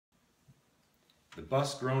The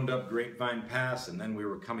bus groaned up Grapevine Pass, and then we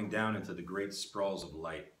were coming down into the great sprawls of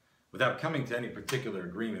light. Without coming to any particular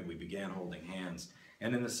agreement, we began holding hands.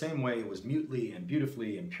 And in the same way, it was mutely and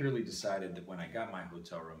beautifully and purely decided that when I got my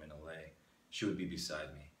hotel room in LA, she would be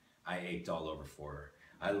beside me. I ached all over for her.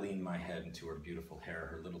 I leaned my head into her beautiful hair.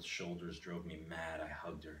 Her little shoulders drove me mad. I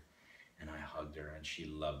hugged her, and she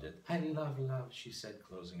loved it. I love love, she said,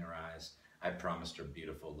 closing her eyes. I promised her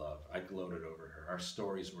beautiful love. I gloated over her. Our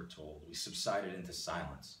stories were told. We subsided into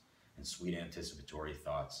silence and sweet anticipatory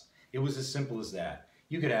thoughts. It was as simple as that.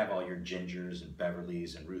 You could have all your Gingers and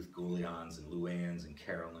Beverlys and Ruth Goulians and Luanns and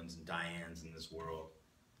Carolyns and Dianes in this world.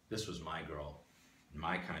 This was my girl,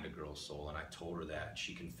 my kind of girl soul, and I told her that.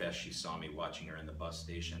 She confessed she saw me watching her in the bus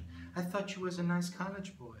station. I thought you was a nice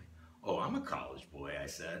college boy. Oh, I'm a college boy, I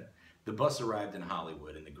said. The bus arrived in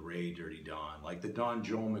Hollywood in the gray, dirty dawn, like the dawn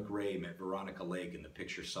Joel McRae met Veronica Lake in the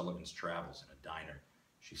picture Sullivan's Travels in a diner.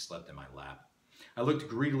 She slept in my lap. I looked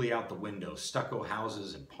greedily out the window, stucco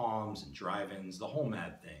houses and palms and drive-ins, the whole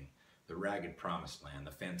mad thing, the ragged promised land,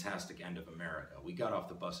 the fantastic end of America. We got off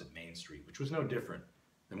the bus at Main Street, which was no different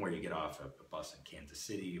than where you get off a bus in Kansas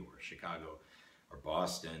City or Chicago or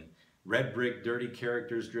Boston. Red brick, dirty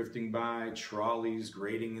characters drifting by, trolleys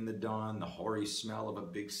grating in the dawn, the hoary smell of a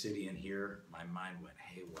big city, and here my mind went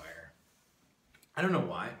haywire. I don't know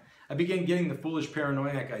why. I began getting the foolish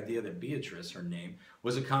paranoiac idea that Beatrice, her name,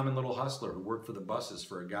 was a common little hustler who worked for the buses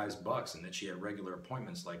for a guy's bucks, and that she had regular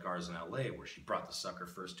appointments like ours in LA, where she brought the sucker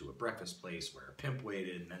first to a breakfast place where a pimp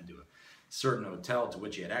waited, and then to a certain hotel to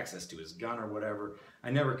which he had access to his gun or whatever. I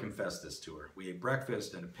never confessed this to her. We ate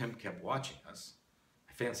breakfast, and a pimp kept watching us.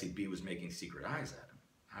 I fancied B was making secret eyes at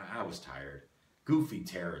him. I was tired. Goofy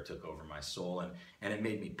terror took over my soul, and it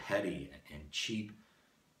made me petty and cheap.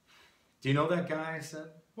 Do you know that guy? I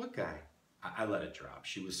said. What guy? I let it drop.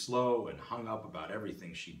 She was slow and hung up about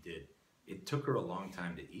everything she did. It took her a long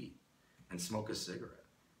time to eat and smoke a cigarette,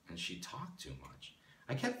 and she talked too much.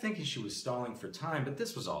 I kept thinking she was stalling for time, but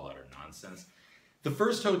this was all utter nonsense. The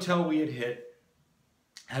first hotel we had hit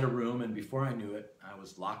had a room, and before I knew it, I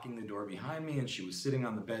was locking the door behind me, and she was sitting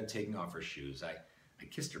on the bed taking off her shoes. I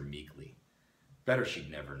kissed her meekly. Better she'd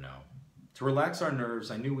never know. To relax our nerves,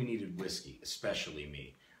 I knew we needed whiskey, especially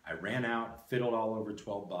me. I ran out and fiddled all over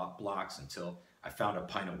 12 blocks until I found a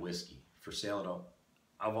pint of whiskey, for sale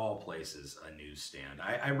at, of all places, a newsstand.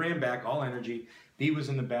 I ran back, all energy. Bea was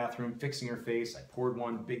in the bathroom fixing her face. I poured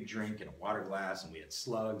one big drink in a water glass, and we had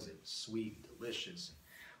slugs. It was sweet and delicious, and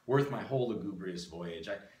worth my whole lugubrious voyage.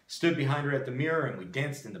 I stood behind her at the mirror, and we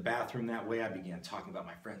danced in the bathroom that way. I began talking about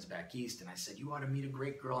my friends back east, and I said, you ought to meet a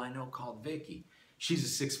great girl I know called Vicky. She's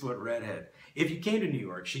a 6-foot redhead. If you came to New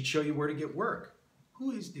York, she'd show you where to get work.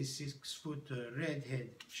 Who is this 6-foot redhead?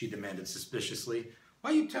 She demanded suspiciously.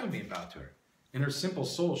 Why you tell me about her? In her simple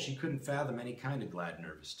soul, she couldn't fathom any kind of glad,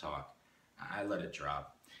 nervous talk. I let it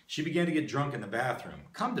drop. She began to get drunk in the bathroom.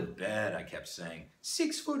 Come to bed, I kept saying.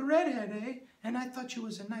 6-foot redhead, eh? And I thought you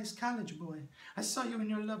was a nice college boy. I saw you in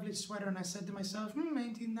your lovely sweater, and I said to myself,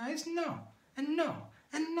 ain't he nice? No, and no,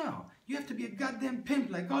 and no. You have to be a goddamn pimp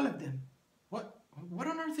like all of them. What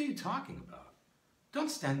on earth are you talking about?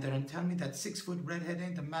 Don't stand there and tell me that 6-foot redhead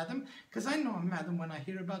ain't a madam, because I know a madam when I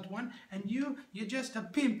hear about one, and you're just a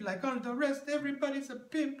pimp like all the rest. Everybody's a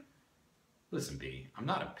pimp. Listen, B, I'm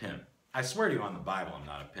not a pimp. I swear to you on the Bible I'm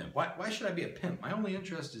not a pimp. Why should I be a pimp? My only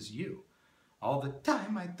interest is you. All the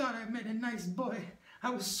time I thought I met a nice boy.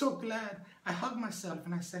 I was so glad. I hugged myself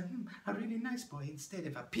and I said, a really nice boy instead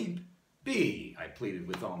of a pimp. B, I pleaded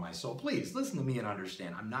with all my soul, please listen to me and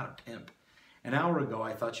understand. I'm not a pimp. An hour ago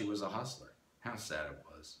I thought she was a hustler. How sad it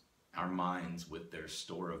was. Our minds, with their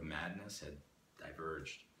store of madness, had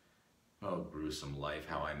diverged. Oh, gruesome life,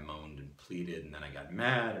 how I moaned and pleaded, and then I got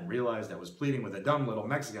mad and realized I was pleading with a dumb little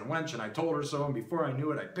Mexican wench, and I told her so, and before I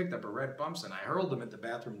knew it, I picked up her red pumps, and I hurled them at the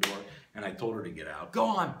bathroom door, and I told her to get out. Go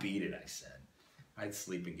on, beat it, I said. I'd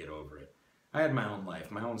sleep and get over it. I had my own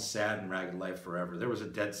life, my own sad and ragged life forever. There was a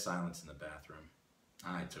dead silence in the bathroom.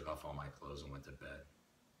 I took off all my clothes and went to bed.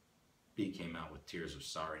 B came out with tears of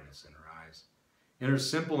sorriness in her eyes. In her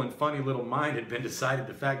simple and funny little mind had been decided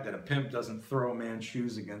the fact that a pimp doesn't throw a woman's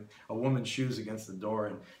shoes against the door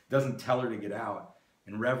and doesn't tell her to get out.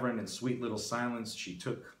 In reverent and sweet little silence, she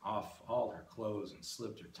took off all her clothes and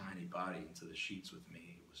slipped her tiny body into the sheets with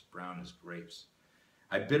me. It was brown as grapes.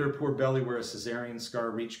 I bit her poor belly where a cesarean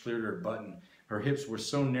scar reached clear to her button. Her hips were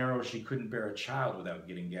so narrow she couldn't bear a child without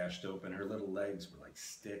getting gashed open. Her little legs were like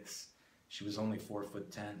sticks. She was only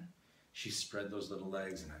 4'10". She spread those little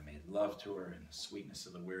legs, and I made love to her in the sweetness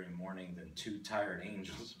of the weary morning. Then 2 tired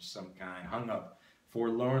angels of some kind hung up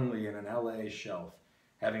forlornly in an LA shelf.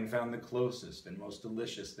 Having found the closest and most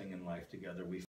delicious thing in life together, we